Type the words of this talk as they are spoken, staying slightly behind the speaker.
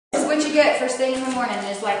what you get first thing in the morning.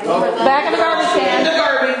 Is like back in the garbage can. The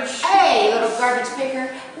garbage. Hey, little garbage picker.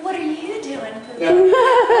 What are you doing? Yeah. What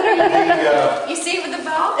are you see it with the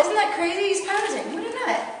ball? Isn't that crazy? He's pouncing. What a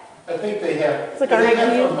nut. I think they have. It's like our next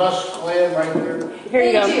a musk gland right there. Here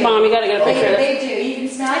you go, Mom. You gotta get a picture of They this. do. You can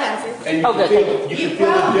smell it. And you can feel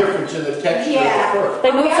the difference in the texture of the fur.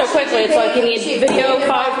 They move so quickly. It's like you need video, 5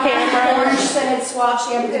 cameras. Orange scented swash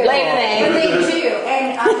shampoo. But they do.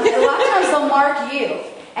 And a lot of times they'll mark you.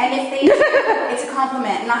 And if they do, it's a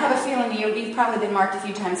compliment. And I have a feeling you've probably been marked a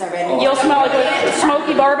few times already. You'll smell like a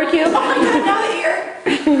smoky barbecue. Oh, not here.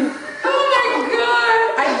 Oh my God.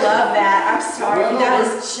 I love that. I'm sorry. That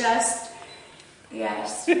is just,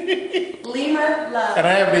 yes. Lemur love. And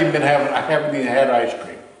I haven't even had ice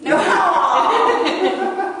cream. No.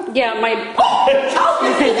 Yeah, my. I told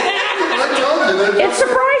you. It's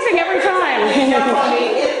surprising every time.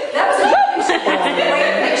 That was a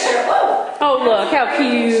great picture. Whoa. Oh, look how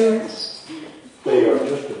cute. They are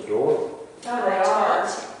just adorable. Oh, they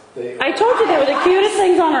are. I told you they were the cutest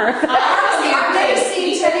things on earth. Honestly, I've never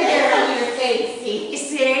seen teddy bear on your face. You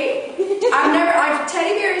see?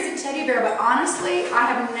 Teddy bear is a teddy bear, but honestly, I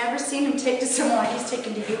have never seen him take to someone like he's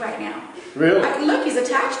taking to you right now. Really? Look, he's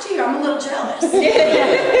attached to you. I'm a little jealous. He's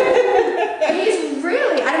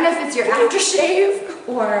really, I don't know if it's your aftershave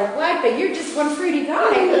or what, but you're just one fruity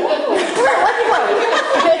guy.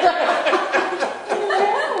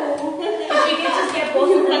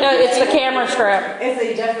 No, it's the camera strap.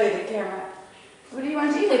 It's definitely the camera. What do you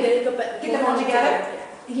want to do? Get them all together?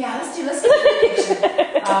 Yeah, let's get a picture.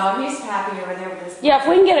 Oh, he's happy over there with this. Yeah, if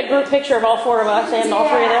we can get a group picture of all 4 of us and all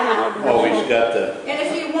 3 of them, that would be Oh, he's got the. And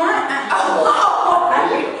if you want, that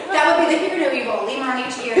would be the hero evil. Lemur on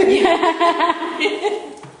each ear.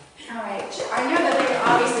 All right. I know that they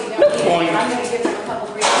obviously don't need it. I'm going to give them a couple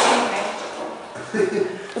grapes anyway.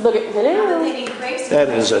 Look at it. That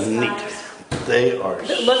is a neat. They are look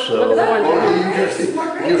at that one.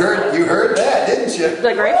 You heard that, didn't you?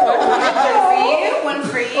 The grape one. One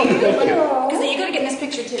for you. Because then you got to get in this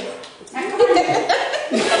picture too. Now, come on. You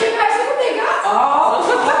guys, look what they got. Oh.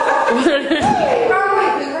 Hey, wrong way,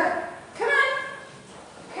 Boomer. Come on.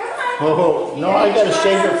 Come on. Oh, no, I got to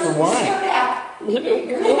save it for wine. You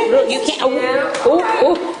can't. Oh.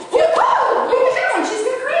 Look at that one. She's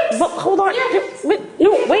got grapes. But hold on. No,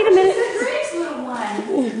 wait a minute. She's got grapes, little one.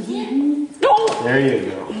 No. There you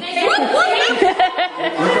go.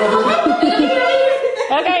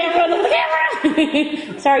 Okay, everyone, look at the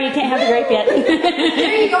camera. Sorry, you can't have the grape yet. There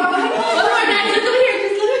you go. Look over here.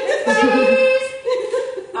 Just look at this face.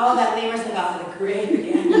 Oh, that lemur's got the grape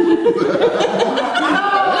again. Oh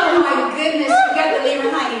my goodness, you got the lemur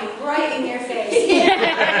hiding right in your face.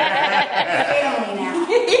 Family now.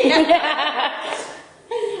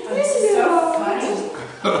 Oh, this is so funny.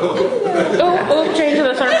 Oh, change the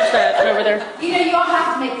thermostat over there. You know, you all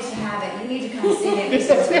have to make this a habit. You need to come see it.